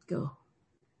 go,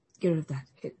 get rid of that.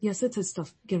 Yes, it's his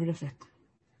stuff. Get rid of it.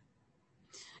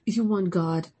 If you want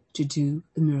God to do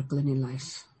the miracle in your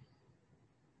life,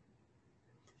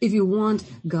 if you want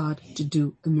God to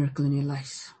do a miracle in your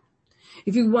life,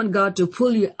 if you want God to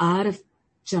pull you out of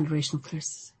generational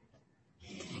curses,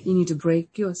 you need to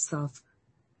break yourself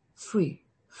free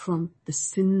from the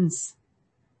sins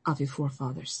of your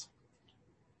forefathers.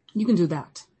 You can do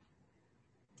that.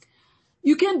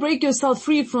 You can't break yourself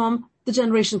free from the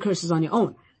generation curses on your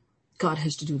own. God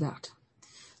has to do that.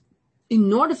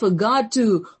 In order for God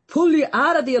to pull you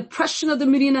out of the oppression of the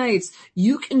Midianites,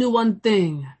 you can do one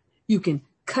thing. You can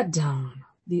cut down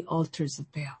the altars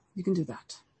of Baal. You can do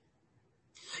that.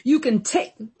 You can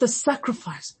take the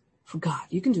sacrifice for God.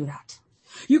 You can do that.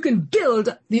 You can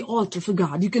build the altar for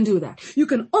God. You can do that. You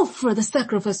can offer the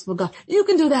sacrifice for God. You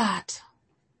can do that.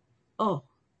 Oh,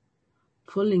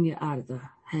 pulling you out of the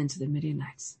hands of the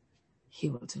Midianites. He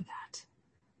will do that.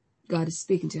 God is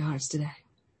speaking to your hearts today.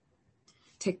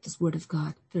 Take this word of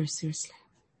God very seriously.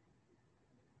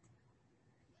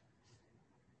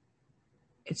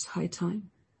 It's high time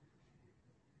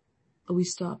we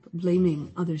stop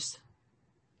blaming others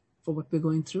for what we're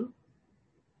going through,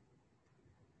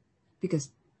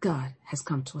 because God has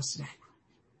come to us today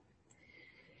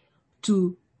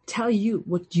to tell you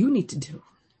what you need to do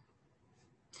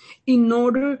in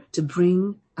order to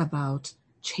bring about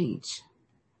change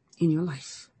in your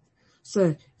life,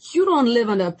 so you don't live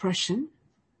under oppression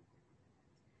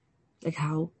like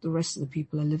how the rest of the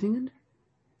people are living under,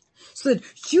 so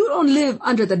that you don't live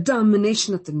under the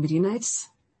domination of the Midianites,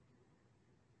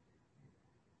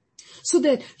 so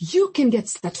that you can get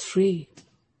set free,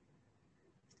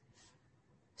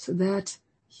 so that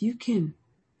you can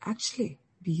actually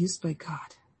be used by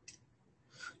God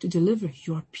to deliver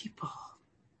your people.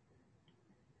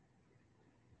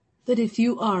 That if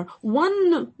you are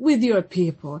one with your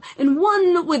people and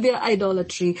one with their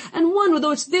idolatry and one with,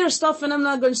 oh, it's their stuff and I'm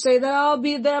not going to say that, I'll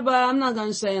be there, but I'm not going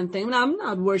to say anything. I'm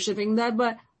not worshiping that,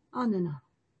 but, oh, no.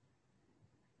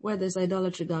 Where there's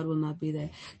idolatry, God will not be there.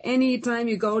 Anytime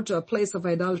you go to a place of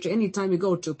idolatry, anytime you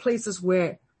go to places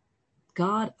where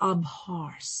God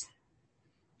abhors,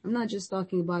 I'm not just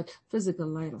talking about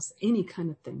physical idols, any kind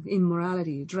of thing,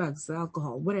 immorality, drugs,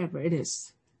 alcohol, whatever it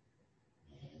is.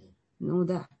 Know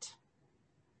that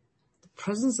the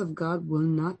presence of God will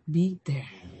not be there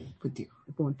with you.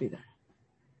 It won't be there.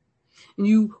 And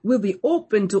you will be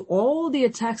open to all the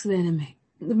attacks of the enemy.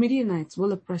 The Midianites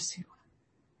will oppress you.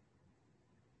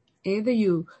 Either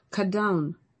you cut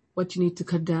down what you need to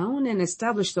cut down and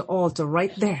establish the altar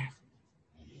right there,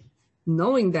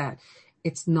 knowing that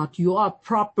it's not your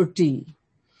property,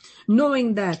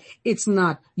 knowing that it's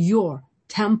not your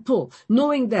temple,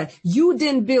 knowing that you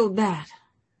didn't build that,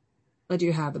 but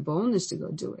you have the boldness to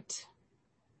go do it.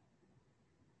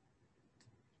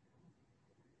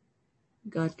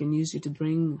 God can use you to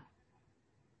bring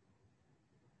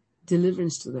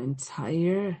deliverance to the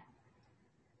entire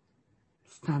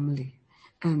family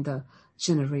and the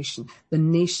generation, the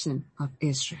nation of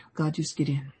Israel. God used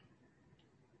Gideon.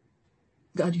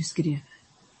 God used Gideon.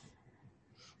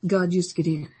 God used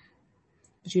Gideon.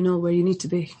 But you know where you need to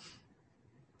be.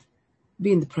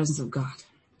 Be in the presence of God.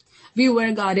 Be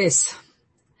where God is.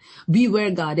 Be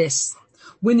where God is.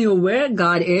 When you're where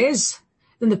God is,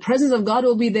 then the presence of God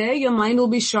will be there. Your mind will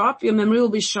be sharp. Your memory will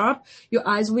be sharp. Your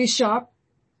eyes will be sharp.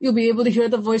 You'll be able to hear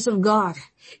the voice of God.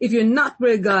 If you're not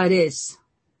where God is,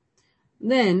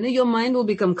 then your mind will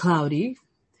become cloudy.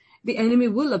 The enemy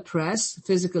will oppress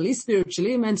physically,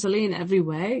 spiritually, mentally, in every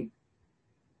way.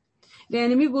 The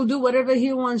enemy will do whatever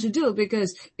he wants to do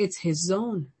because it's his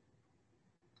zone.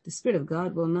 The Spirit of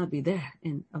God will not be there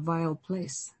in a vile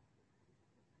place.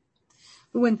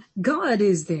 But when God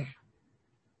is there,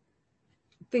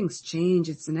 things change.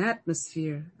 It's an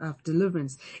atmosphere of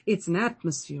deliverance. It's an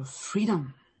atmosphere of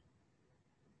freedom.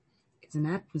 It's an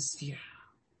atmosphere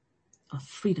of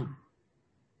freedom.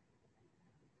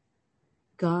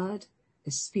 God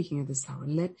is speaking at this hour.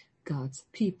 Let God's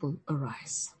people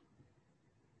arise.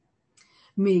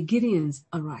 May Gideons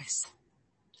arise.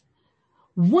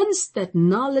 Once that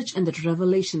knowledge and that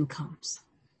revelation comes,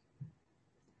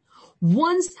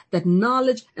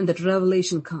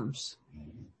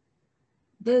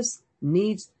 this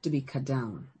needs to be cut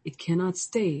down. It cannot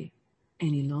stay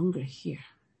any longer here.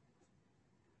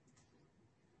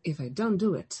 If I don't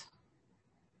do it,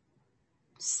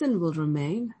 sin will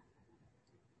remain,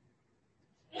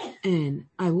 and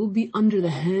I will be under the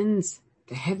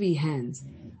heavy hands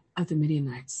of the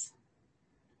Midianites.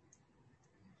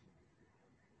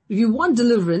 If you want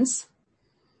deliverance,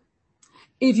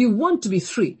 if you want to be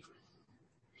free,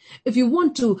 if you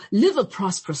want to live a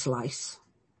prosperous life,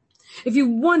 if you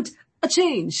want a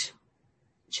change.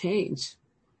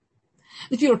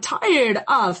 If you're tired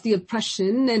of the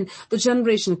oppression and the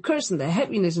generation curse and the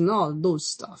heaviness and all those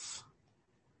stuff,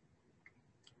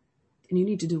 then you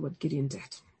need to do what Gideon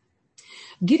did.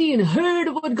 Gideon heard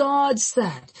what God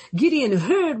said. Gideon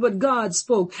heard what God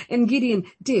spoke, and Gideon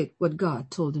did what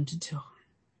God told him to do.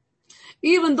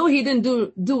 Even though he didn't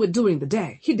do it during the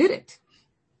day, he did it.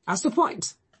 That's the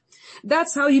point.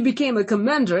 That's how he became a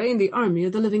commander in the army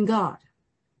of the living God.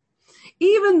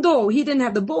 Even though he didn't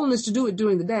have the boldness to do it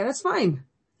during the day, that's fine.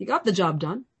 He got the job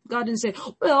done. God didn't say,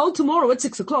 well, tomorrow at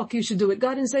 6 o'clock you should do it.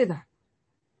 God didn't say that.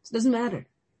 It doesn't matter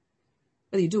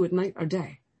whether you do it night or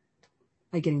day.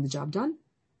 Are you getting the job done?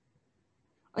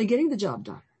 Are you getting the job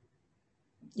done?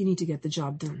 You need to get the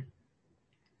job done.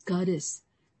 God is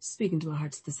speaking to our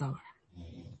hearts this hour.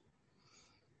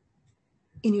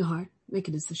 In your heart, make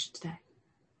a decision today.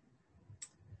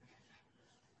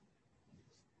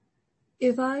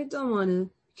 If I don't want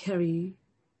to carry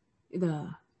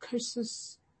the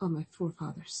curses of my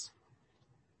forefathers,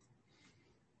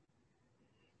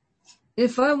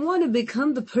 if I want to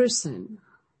become the person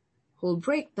who will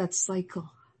break that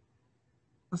cycle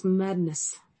of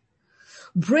madness,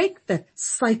 break that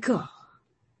cycle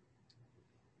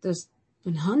that's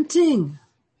been haunting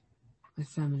my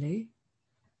family,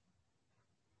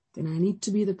 then I need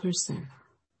to be the person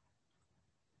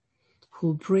who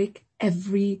will break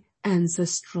every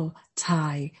ancestral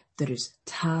tie that has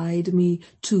tied me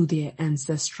to their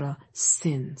ancestral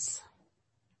sins.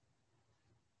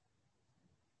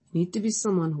 You need to be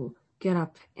someone who get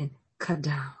up and cut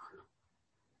down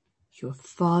your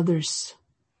father's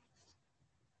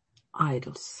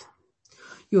idols.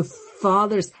 Your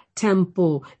father's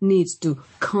temple needs to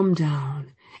come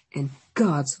down, and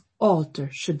God's altar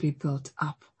should be built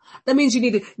up. That means you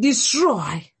need to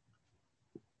destroy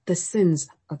the sins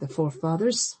of the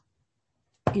forefathers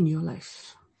in your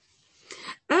life.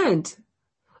 And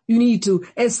you need to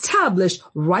establish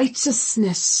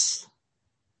righteousness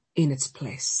in its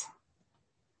place.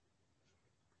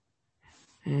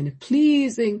 And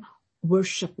pleasing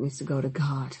worship needs to go to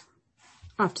God.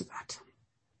 After that,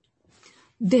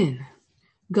 then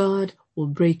God will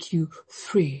break you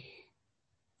free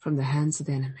from the hands of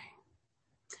the enemy.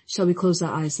 Shall we close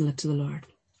our eyes and look to the Lord?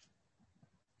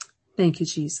 Thank you,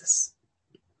 Jesus.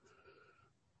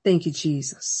 Thank you,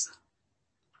 Jesus.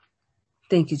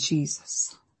 Thank you,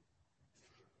 Jesus.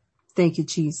 Thank you,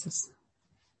 Jesus.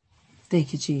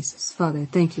 Thank you, Jesus. Father,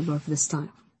 thank you, Lord, for this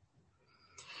time.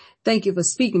 Thank you for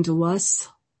speaking to us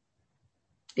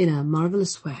in a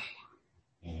marvelous way.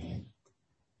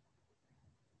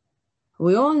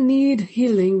 We all need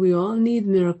healing. We all need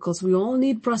miracles. We all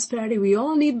need prosperity. We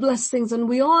all need blessings, and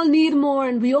we all need more,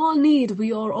 and we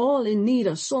are all in need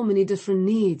of so many different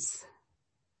needs.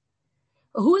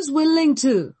 Who is willing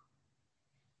to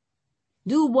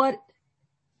do what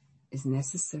is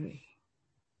necessary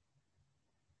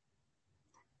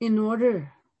in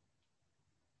order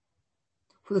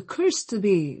for the curse to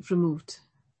be removed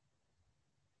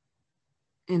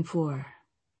and for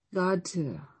God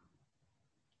to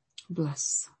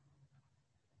bless?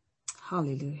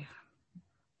 Hallelujah.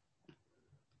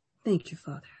 Thank you,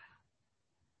 Father.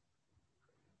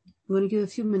 I'm going to give a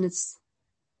few minutes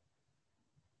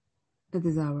at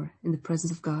this hour in the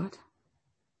presence of God.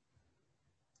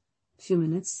 A few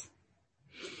minutes.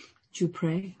 You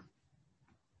pray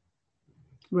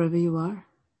wherever you are.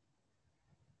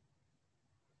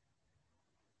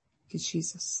 Thank you,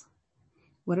 Jesus.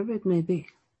 Whatever it may be,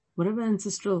 whatever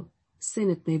ancestral sin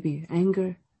it may be,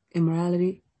 anger,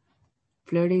 immorality,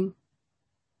 flirting,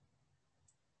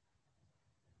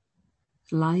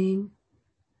 lying,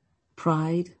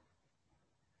 pride,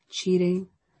 cheating,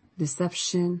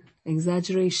 deception,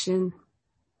 exaggeration,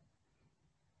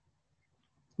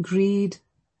 greed,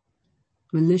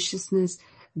 maliciousness,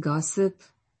 gossip,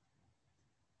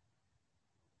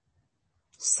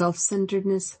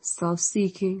 self-centeredness,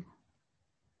 self-seeking,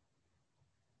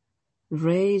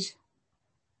 rage,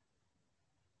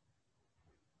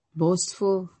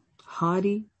 boastful,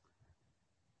 haughty,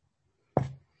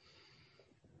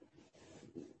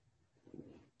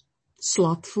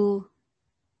 slothful,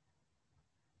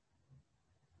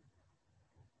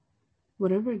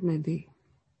 whatever it may be.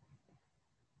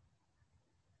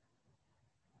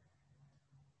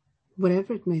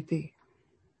 Whatever it may be.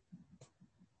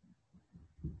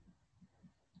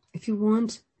 If you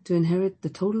want to inherit the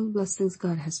total blessings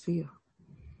God has for you,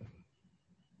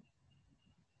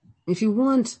 if you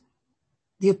want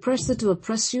the oppressor to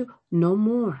oppress you no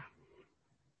more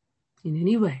in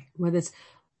any way, whether it's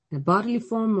in a bodily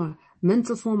form or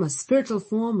mental form or spiritual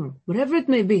form or whatever it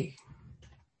may be,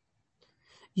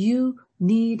 you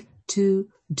need to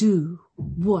do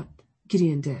what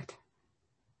Gideon did.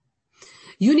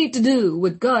 You need to do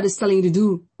what God is telling you to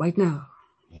do right now.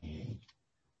 In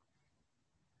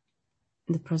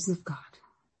the presence of God.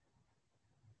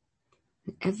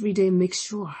 And every day make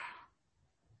sure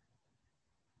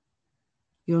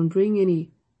you don't bring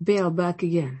any Baal back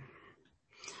again.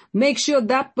 Make sure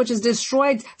that which is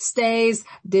destroyed stays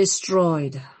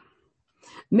destroyed.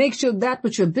 Make sure that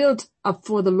which you built up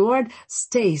for the Lord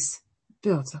stays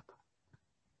built up.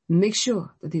 Make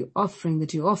sure that the offering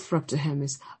that you offer up to Him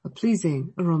is a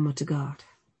pleasing aroma to God.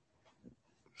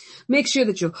 Make sure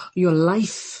that your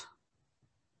life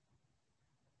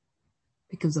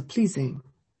becomes a pleasing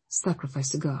sacrifice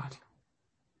to God.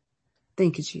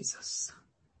 Thank you, Jesus.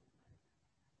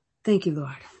 Thank you,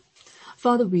 Lord.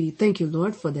 Father, we thank you,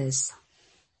 Lord, for this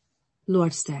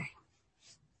Lord's Day.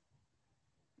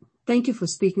 Thank you for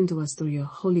speaking to us through your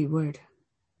holy word.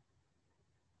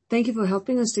 Thank you for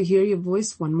helping us to hear your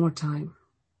voice one more time.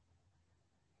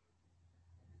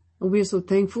 And we are so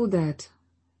thankful that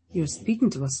you're speaking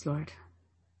to us, Lord.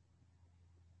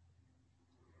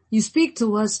 You speak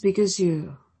to us because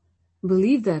you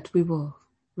believe that we will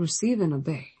receive and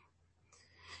obey.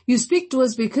 You speak to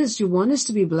us because you want us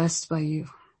to be blessed by you.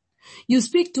 You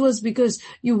speak to us because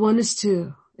you want us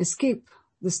to escape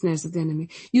the snares of the enemy.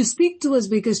 You speak to us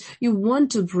because you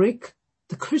want to break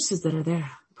the curses that are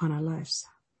there upon our lives.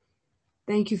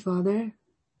 Thank you, Father.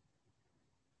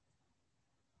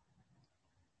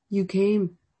 You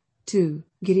came to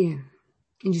Gideon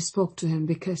and you spoke to him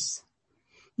because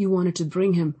you wanted to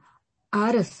bring him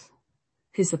out of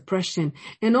his oppression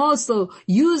and also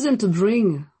use him to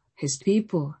bring his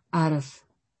people out of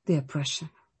the oppression.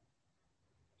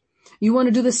 You want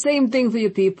to do the same thing for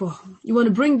your people. You want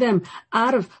to bring them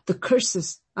out of the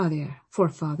curses of their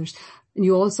forefathers. And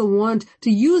you also want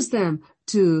to use them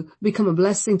to become a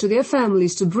blessing to their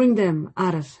families, to bring them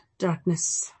out of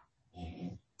darkness.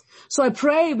 So I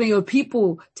pray may your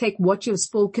people take what you have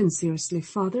spoken seriously,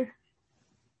 Father,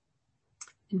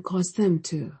 and cause them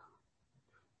to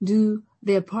do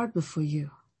their part before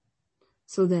you,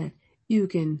 so that you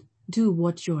can do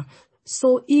what you're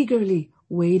so eagerly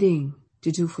waiting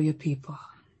to do for your people.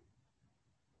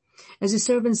 As your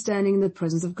servant standing in the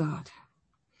presence of God,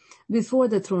 before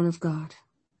the throne of God,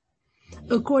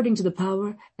 according to the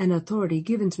power and authority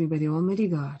given to me by the Almighty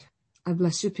God, I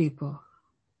bless your people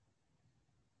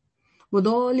with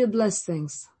all your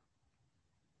blessings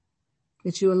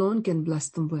that you alone can bless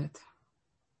them with,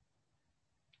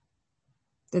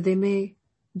 that they may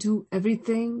do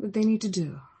everything that they need to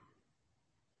do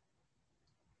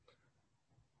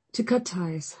to cut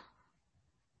ties,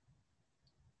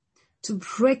 to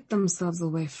break themselves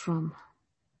away from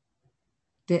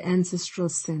their ancestral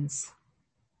sins,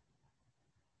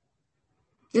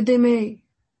 that they may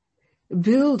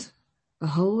build a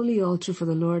holy altar for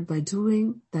the Lord by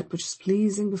doing that which is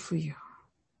pleasing before you,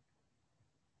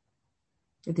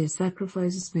 that their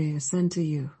sacrifices may ascend to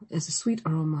you as a sweet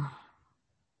aroma,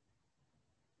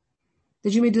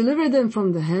 that you may deliver them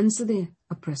from the hands of the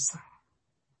oppressor,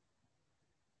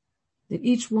 that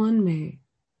each one may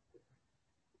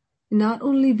not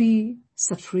only be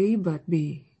set free, but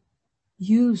be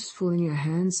useful in your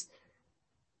hands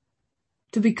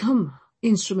to become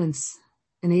instruments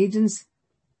and agents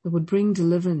that would bring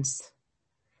deliverance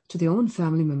to their own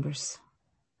family members.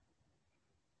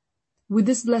 With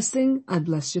this blessing, I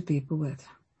bless your people with,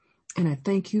 and I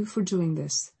thank you for doing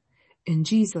this. In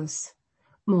Jesus'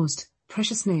 most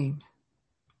precious name,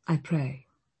 I pray.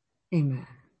 Amen.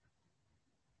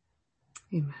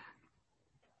 Amen.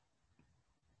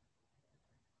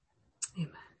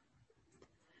 Amen.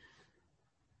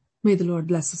 May the Lord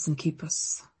bless us and keep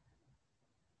us.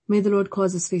 May the Lord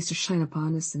cause his face to shine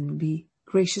upon us and be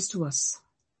gracious to us.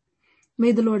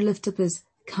 May the Lord lift up his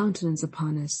countenance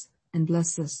upon us and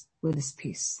bless us with his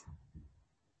peace.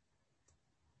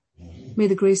 May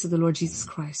the grace of the Lord Jesus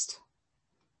Christ,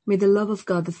 may the love of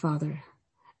God the Father,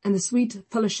 and the sweet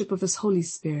fellowship of his Holy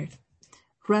Spirit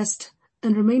rest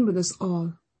and remain with us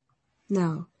all,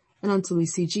 now and until we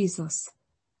see Jesus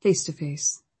face to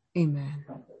face. Amen.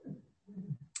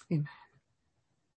 Amen.